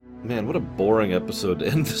Man, what a boring episode to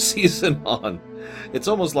end the season on. It's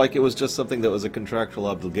almost like it was just something that was a contractual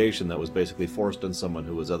obligation that was basically forced on someone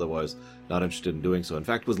who was otherwise not interested in doing so. In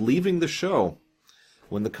fact, was leaving the show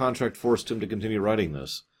when the contract forced him to continue writing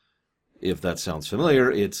this. If that sounds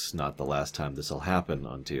familiar, it's not the last time this will happen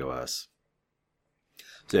on TOS.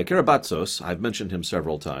 So yeah, Karabatsos, I've mentioned him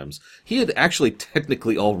several times. He had actually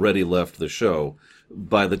technically already left the show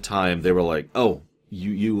by the time they were like, oh,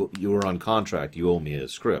 you were on contract, you owe me a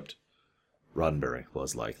script. Roddenberry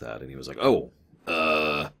was like that, and he was like, oh,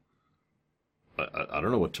 I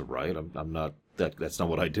don't know what to write. I'm not, that's not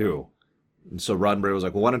what I do. And so Roddenberry was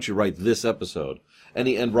like, well, why don't you write this episode? And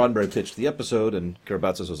Roddenberry pitched the episode, and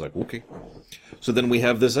Karabatsos was like, okay. So then we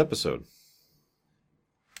have this episode.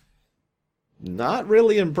 Not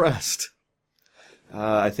really impressed.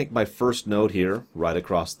 I think my first note here, right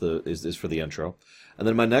across is for the intro. And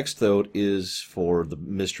then my next note is for the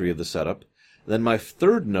mystery of the setup. And then my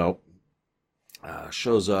third note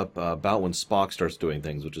shows up about when Spock starts doing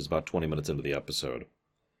things, which is about 20 minutes into the episode.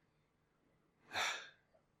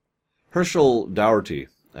 Herschel Dougherty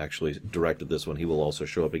actually directed this one. He will also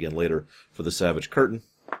show up again later for the Savage Curtain.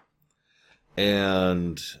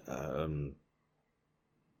 And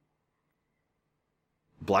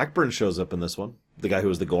Blackburn shows up in this one. The guy who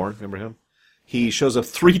was the Gorn, remember him? He shows up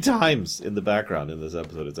 3 times in the background in this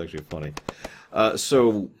episode. It's actually funny.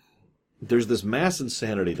 So there's this mass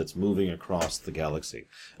insanity that's moving across the galaxy.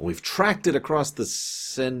 And we've tracked it across the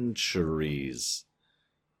centuries.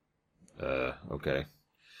 Okay.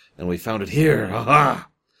 And we found it here. Ha-ha!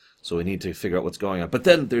 So we need to figure out what's going on. But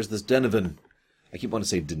then there's this Denovan. I keep wanting to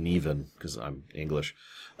say Denevan, because I'm English.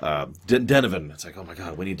 Denovan. It's like, oh my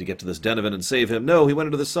god, we need to get to this Denovan and save him. No, he went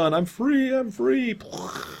into the sun. I'm free, I'm free.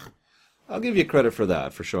 I'll give you credit for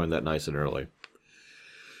that, for showing that nice and early.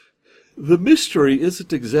 The mystery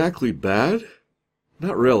isn't exactly bad.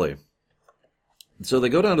 Not really. So they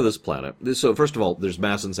go down to this planet. So first of all, there's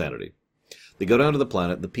mass insanity. They go down to the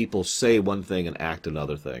planet. The people say one thing and act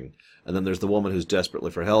another thing. And then there's the woman who's desperately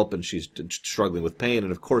for help, and she's struggling with pain.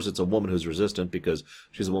 And of course, it's a woman who's resistant because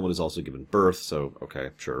she's a woman who's also given birth. So,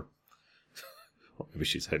 okay, sure. Well, maybe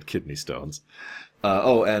she's had kidney stones.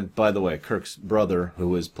 Oh, and by the way, Kirk's brother,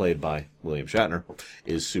 who is played by William Shatner,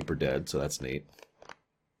 is super dead, so that's neat.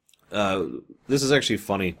 This is actually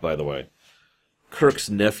funny, by the way. Kirk's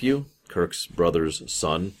nephew, Kirk's brother's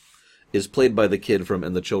son, is played by the kid from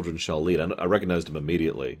And the Children Shall Lead. I recognized him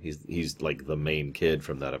immediately. He's like the main kid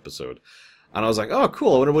from that episode. And I was like, oh,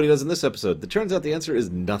 cool, I wonder what he does in this episode. It turns out the answer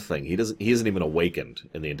is nothing. He isn't even awakened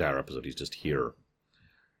in the entire episode. He's just here.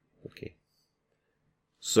 Okay.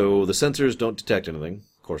 So the sensors don't detect anything.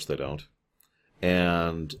 Of course they don't.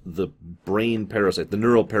 And the brain parasite, the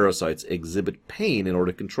neural parasites, exhibit pain in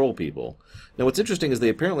order to control people. Now what's interesting is they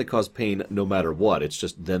apparently cause pain no matter what. It's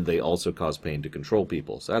just then they also cause pain to control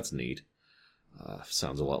people. So that's neat.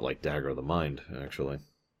 Sounds a lot like Dagger of the Mind, actually.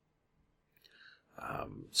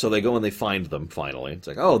 So they go and they find them, finally. It's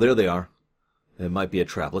like, oh, there they are. It might be a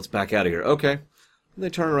trap. Let's back out of here. Okay. And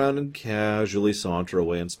they turn around and casually saunter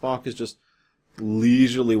away, and Spock is just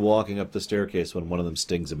leisurely walking up the staircase when one of them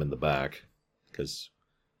stings him in the back. Because,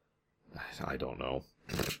 I don't know.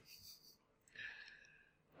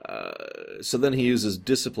 So then he uses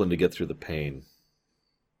discipline to get through the pain.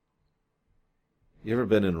 You ever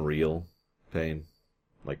been in real pain?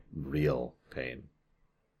 Like, real pain?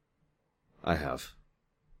 I have.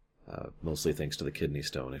 Mostly thanks to the kidney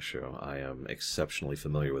stone issue. I am exceptionally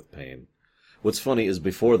familiar with pain. What's funny is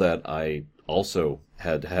before that, I also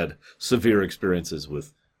had severe experiences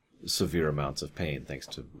with severe amounts of pain thanks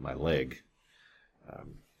to my leg.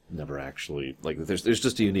 Never actually, like, there's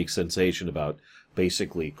just a unique sensation about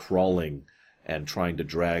basically crawling and trying to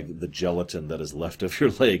drag the gelatin that is left of your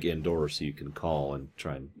leg indoors so you can call and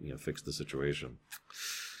try and, fix the situation.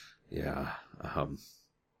 Yeah,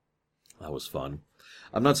 that was fun.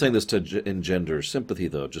 I'm not saying this to engender sympathy,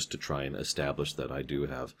 though, just to try and establish that I do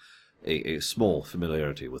have a small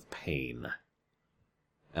familiarity with pain.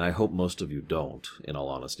 And I hope most of you don't, in all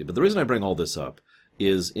honesty. But the reason I bring all this up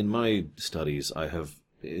is in my studies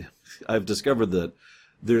I've discovered that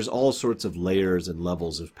there's all sorts of layers and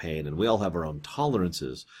levels of pain, and we all have our own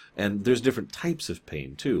tolerances, and there's different types of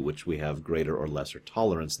pain too, which we have greater or lesser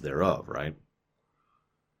tolerance thereof, right?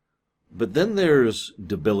 But then there's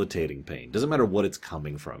debilitating pain. Doesn't matter what it's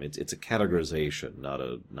coming from. It's a categorization, not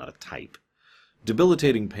a type.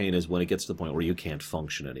 Debilitating pain is when it gets to the point where you can't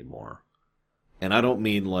function anymore. And I don't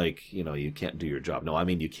mean like, you can't do your job. No, I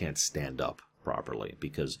mean you can't stand up properly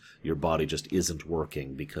because your body just isn't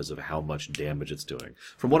working because of how much damage it's doing.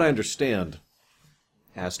 From what I understand,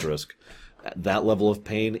 asterisk, that level of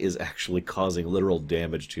pain is actually causing literal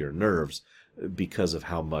damage to your nerves because of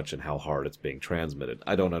how much and how hard it's being transmitted.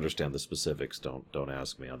 I don't understand the specifics. Don't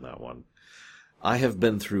ask me on that one. I have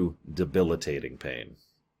been through debilitating pain.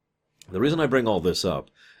 The reason I bring all this up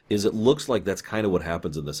is it looks like that's kind of what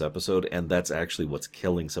happens in this episode, and that's actually what's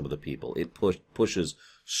killing some of the people. It pushes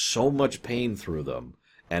so much pain through them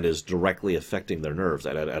and is directly affecting their nerves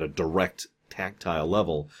at a direct tactile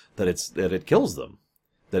level that it kills them.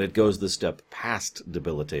 That it goes the step past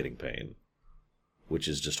debilitating pain, which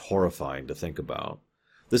is just horrifying to think about.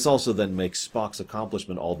 This also then makes Spock's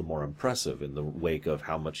accomplishment all the more impressive in the wake of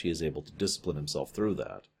how much he is able to discipline himself through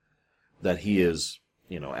that. That he is,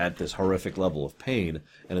 at this horrific level of pain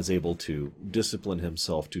and is able to discipline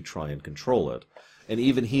himself to try and control it. And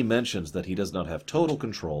even he mentions that he does not have total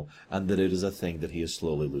control and that it is a thing that he is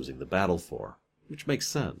slowly losing the battle for, which makes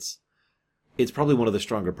sense. It's probably one of the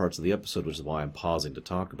stronger parts of the episode, which is why I'm pausing to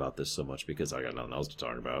talk about this so much, because I got nothing else to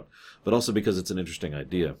talk about, but also because it's an interesting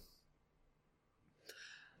idea.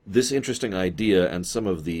 This interesting idea and some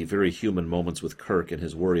of the very human moments with Kirk and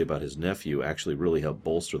his worry about his nephew actually really help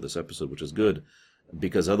bolster this episode, which is good,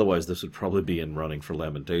 because otherwise this would probably be in running for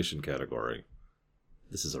lamentation category.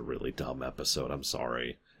 This is a really dumb episode, I'm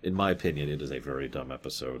sorry. In my opinion, it is a very dumb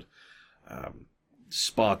episode.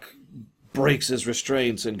 Spock breaks his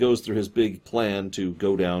restraints and goes through his big plan to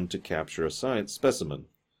go down to capture a science specimen.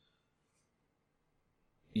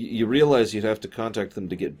 You realize you'd have to contact them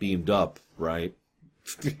to get beamed up, right?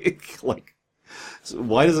 So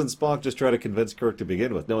why doesn't Spock just try to convince Kirk to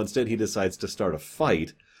begin with? No, instead he decides to start a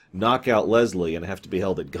fight, knock out Leslie, and have to be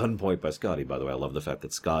held at gunpoint by Scotty. By the way, I love the fact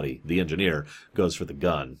that Scotty, the engineer, goes for the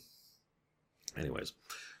gun. Anyways.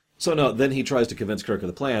 So no, then he tries to convince Kirk of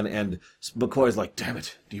the plan, and McCoy's like, damn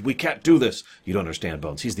it, we can't do this. You don't understand,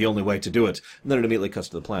 Bones. He's the only way to do it. And then it immediately cuts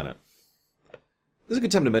to the planet. This is a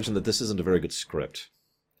good time to mention that this isn't a very good script.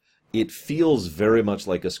 It feels very much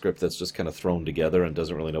like a script that's just kind of thrown together and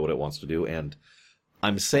doesn't really know what it wants to do, and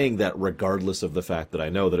I'm saying that regardless of the fact that I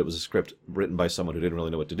know that it was a script written by someone who didn't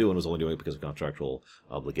really know what to do and was only doing it because of contractual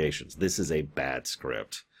obligations. This is a bad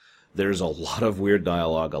script. There's a lot of weird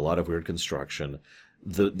dialogue, a lot of weird construction.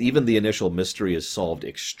 Even the initial mystery is solved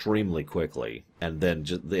extremely quickly, and then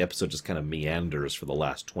the episode just kind of meanders for the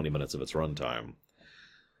last 20 minutes of its runtime.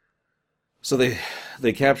 So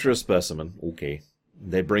they capture a specimen, okay.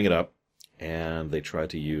 They bring it up, and they try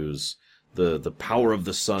to use the power of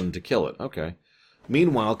the sun to kill it, okay.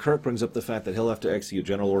 Meanwhile, Kirk brings up the fact that he'll have to execute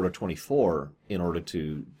General Order 24 in order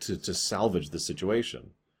to salvage the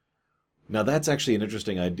situation. Now, that's actually an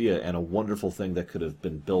interesting idea and a wonderful thing that could have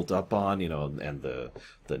been built up on, and the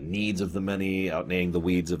needs of the many outneighing the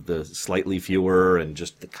weeds of the slightly fewer, and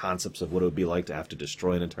just the concepts of what it would be like to have to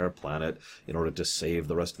destroy an entire planet in order to save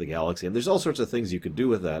the rest of the galaxy. And there's all sorts of things you could do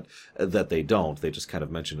with that they don't. They just kind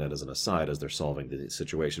of mention it as an aside as they're solving the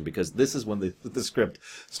situation, because this is when the script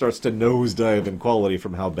starts to nosedive in quality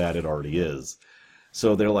from how bad it already is.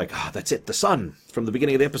 So they're like, that's it, the sun, from the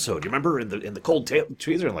beginning of the episode. You remember in the cold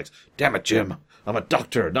teaser? And like, damn it, Jim, I'm a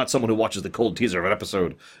doctor, not someone who watches the cold teaser of an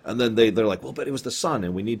episode. And then they're like, well, but it was the sun,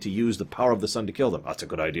 and we need to use the power of the sun to kill them. That's a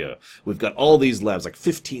good idea. We've got all these labs, like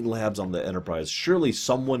 15 labs on the Enterprise. Surely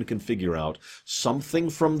someone can figure out something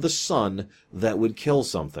from the sun that would kill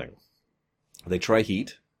something. They try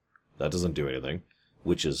heat. That doesn't do anything,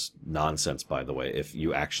 which is nonsense, by the way. If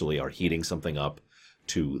you actually are heating something up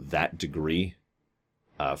to that degree...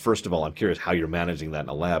 first of all, I'm curious how you're managing that in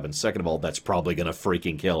a lab, and second of all, that's probably going to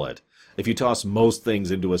freaking kill it. If you toss most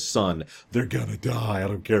things into a sun, they're going to die. I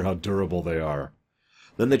don't care how durable they are.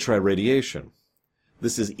 Then they try radiation.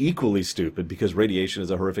 This is equally stupid because radiation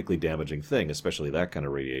is a horrifically damaging thing, especially that kind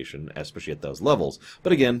of radiation, especially at those levels.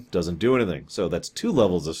 But again, doesn't do anything. So that's 2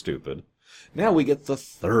 levels of stupid. Now we get the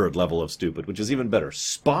 3rd level of stupid, which is even better.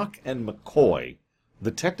 Spock and McCoy,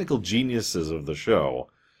 the technical geniuses of the show,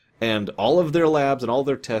 and all of their labs and all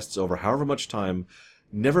their tests over however much time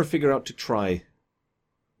never figure out to try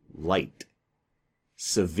light.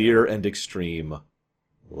 Severe and extreme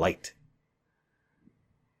light.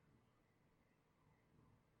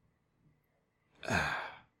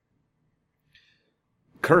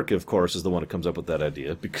 Kirk, of course, is the one who comes up with that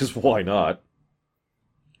idea, because why not?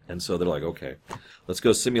 And so they're like, okay, let's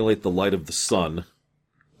go simulate the light of the sun.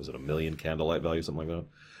 Was it 1 million candlelight value, something like that?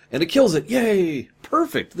 And it kills it. Yay!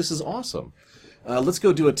 Perfect. This is awesome. Let's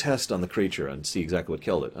go do a test on the creature and see exactly what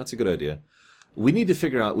killed it. That's a good idea. We need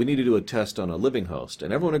to do a test on a living host.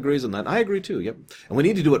 And everyone agrees on that. I agree too, yep. And we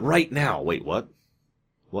need to do it right now. Wait, what?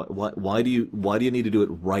 Why do you need to do it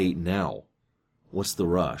right now? What's the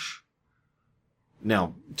rush?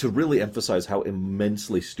 Now, to really emphasize how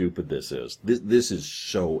immensely stupid this is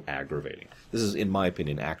so aggravating. This is, in my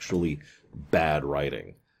opinion, actually bad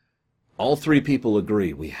writing. All three people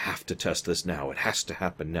agree, we have to test this now. It has to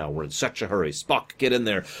happen now. We're in such a hurry. Spock, get in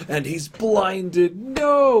there. And he's blinded.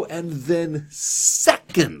 No! And then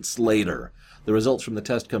seconds later, the results from the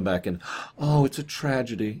test come back and, oh, it's a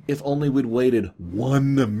tragedy. If only we'd waited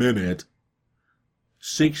 1 minute.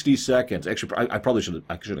 60 seconds. Actually, I probably should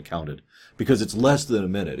have counted, because it's less than a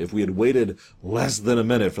minute. If we had waited less than a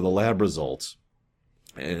minute for the lab results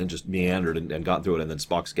and just meandered and got through it, and then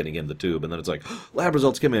Spock's getting in the tube, and then it's like, lab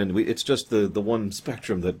results come in. It's just the one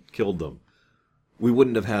spectrum that killed them. We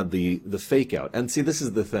wouldn't have had the fake out. And see, this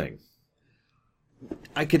is the thing.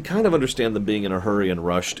 I could kind of understand them being in a hurry and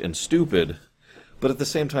rushed and stupid, but at the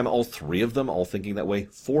same time, all three of them all thinking that way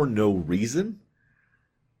for no reason.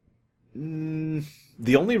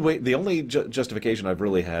 The only justification I've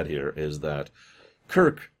really had here is that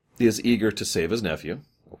Kirk is eager to save his nephew,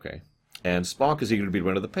 okay, and Spock is eager to be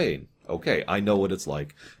rid of the pain. Okay, I know what it's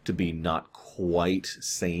like to be not quite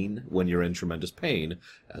sane when you're in tremendous pain,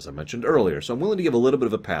 as I mentioned earlier, so I'm willing to give a little bit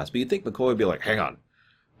of a pass, but you'd think McCoy would be like, hang on,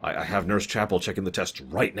 I have Nurse Chapel checking the test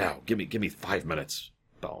right now, give me 5 minutes,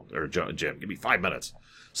 or Jim, give me 5 minutes,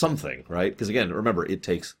 something, right? Because again, remember, it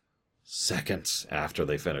takes seconds after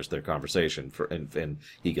they finish their conversation and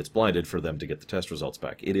he gets blinded for them to get the test results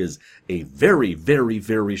back. It is a very, very,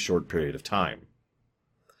 very short period of time.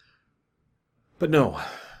 But no,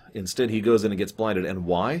 instead he goes in and gets blinded. And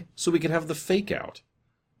why? So we can have the fake out.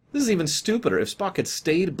 This is even stupider. If Spock had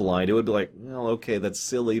stayed blind, it would be like, well, okay, that's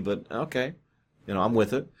silly, but okay. I'm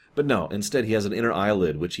with it. But no, instead he has an inner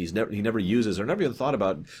eyelid, which he never uses or never even thought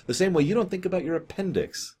about. The same way you don't think about your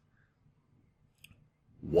appendix.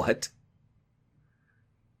 What?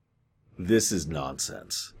 This is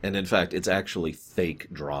nonsense. And in fact, it's actually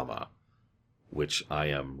fake drama, which I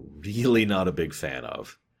am really not a big fan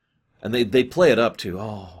of. And they play it up to,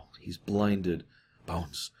 oh, he's blinded.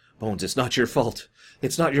 Bones, it's not your fault.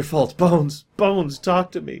 It's not your fault. Bones,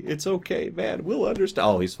 talk to me. It's okay, man. We'll understand.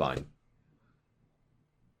 Oh, he's fine.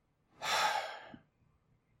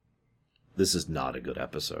 This is not a good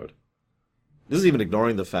episode. This is even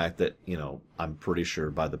ignoring the fact that, I'm pretty sure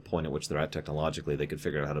by the point at which they're at technologically, they could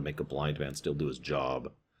figure out how to make a blind man still do his job.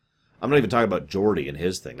 I'm not even talking about Geordi and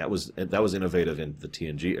his thing. That was innovative in the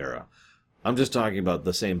TNG era. I'm just talking about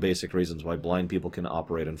the same basic reasons why blind people can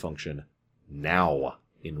operate and function now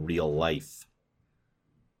in real life.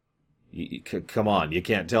 Come on, you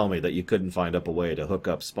can't tell me that you couldn't find up a way to hook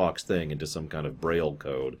up Spock's thing into some kind of Braille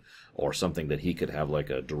code or something that he could have like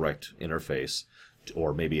a direct interface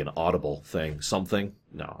or maybe an audible thing, something.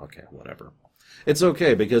 No, okay, whatever. It's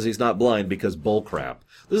okay because he's not blind because bullcrap.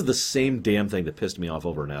 This is the same damn thing that pissed me off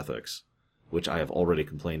over in ethics, which I have already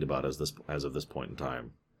complained about as of this point in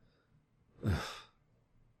time. I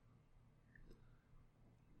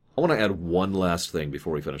want to add one last thing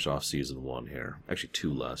before we finish off Season 1 here. Actually,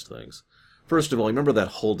 two last things. First of all, remember that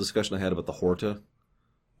whole discussion I had about the Horta?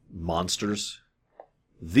 Monsters?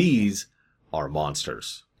 These are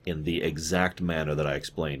monsters in the exact manner that I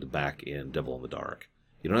explained back in Devil in the Dark.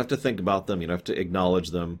 You don't have to think about them. You don't have to acknowledge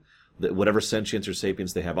them. That whatever sentience or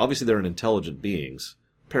sapience they have. Obviously, they're intelligent beings.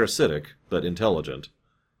 Parasitic, but intelligent.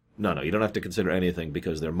 No, you don't have to consider anything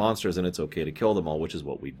because they're monsters and it's okay to kill them all, which is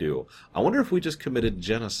what we do. I wonder if we just committed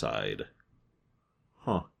genocide.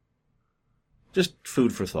 Huh. Just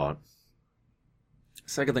food for thought.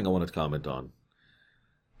 Second thing I wanted to comment on.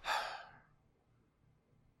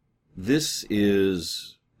 This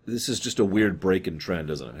is just a weird break in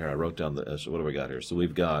trend, isn't it? Here, I wrote down what do we got here? So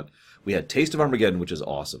we had Taste of Armageddon, which is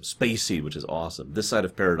awesome. Space Seed, which is awesome. This Side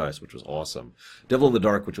of Paradise, which was awesome. Devil in the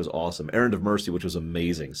Dark, which was awesome. Errand of Mercy, which was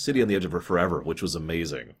amazing. City on the Edge of Forever, which was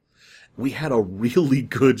amazing. We had a really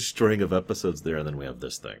good string of episodes there, and then we have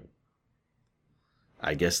this thing.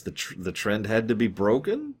 I guess the trend had to be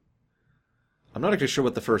broken? I'm not actually sure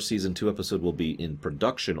what the first Season 2 episode will be in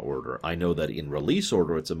production order. I know that in release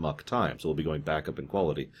order it's a muck time, so we'll be going back up in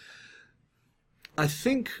quality. I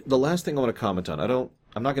think the last thing I want to comment on,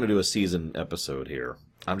 I'm not going to do a season episode here.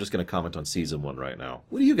 I'm just going to comment on Season 1 right now.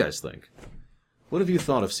 What do you guys think? What have you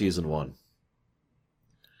thought of Season 1?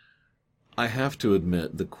 I have to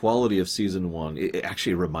admit, the quality of Season 1, it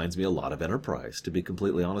actually reminds me a lot of Enterprise, to be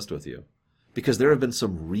completely honest with you. Because there have been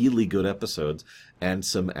some really good episodes and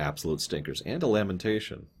some absolute stinkers, and a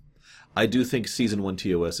lamentation. I do think Season 1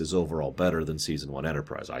 TOS is overall better than Season 1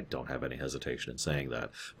 Enterprise. I don't have any hesitation in saying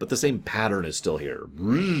that. But the same pattern is still here.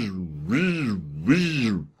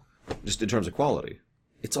 Just in terms of quality.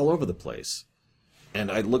 It's all over the place.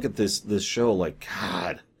 And I look at this show like,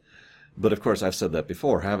 God, But of course, I've said that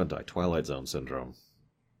before, haven't I? Twilight Zone syndrome.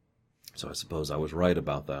 So I suppose I was right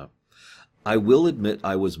about that. I will admit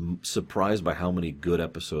I was surprised by how many good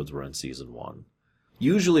episodes were in Season 1.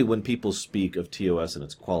 Usually when people speak of TOS and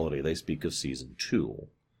its quality, they speak of Season 2.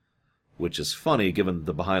 Which is funny given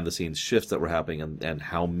the behind-the-scenes shifts that were happening and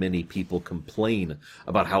how many people complain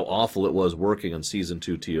about how awful it was working on Season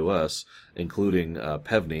 2 TOS, including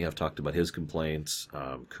Pevney. I've talked about his complaints.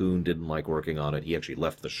 Kuhn didn't like working on it. He actually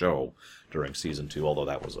left the show during Season 2, although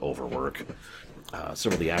that was overwork.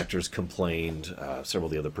 Several of the actors complained. Several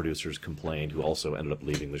of the other producers complained, who also ended up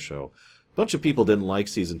leaving the show. A bunch of people didn't like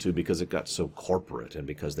Season 2 because it got so corporate and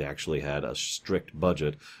because they actually had a strict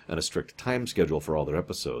budget and a strict time schedule for all their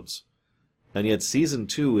episodes. And yet Season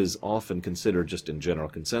 2 is often considered, just in general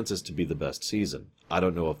consensus, to be the best season. I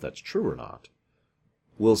don't know if that's true or not.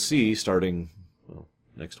 We'll see starting, well,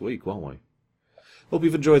 next week, won't we? Hope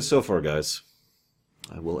you've enjoyed so far, guys.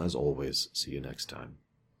 I will, as always, see you next time.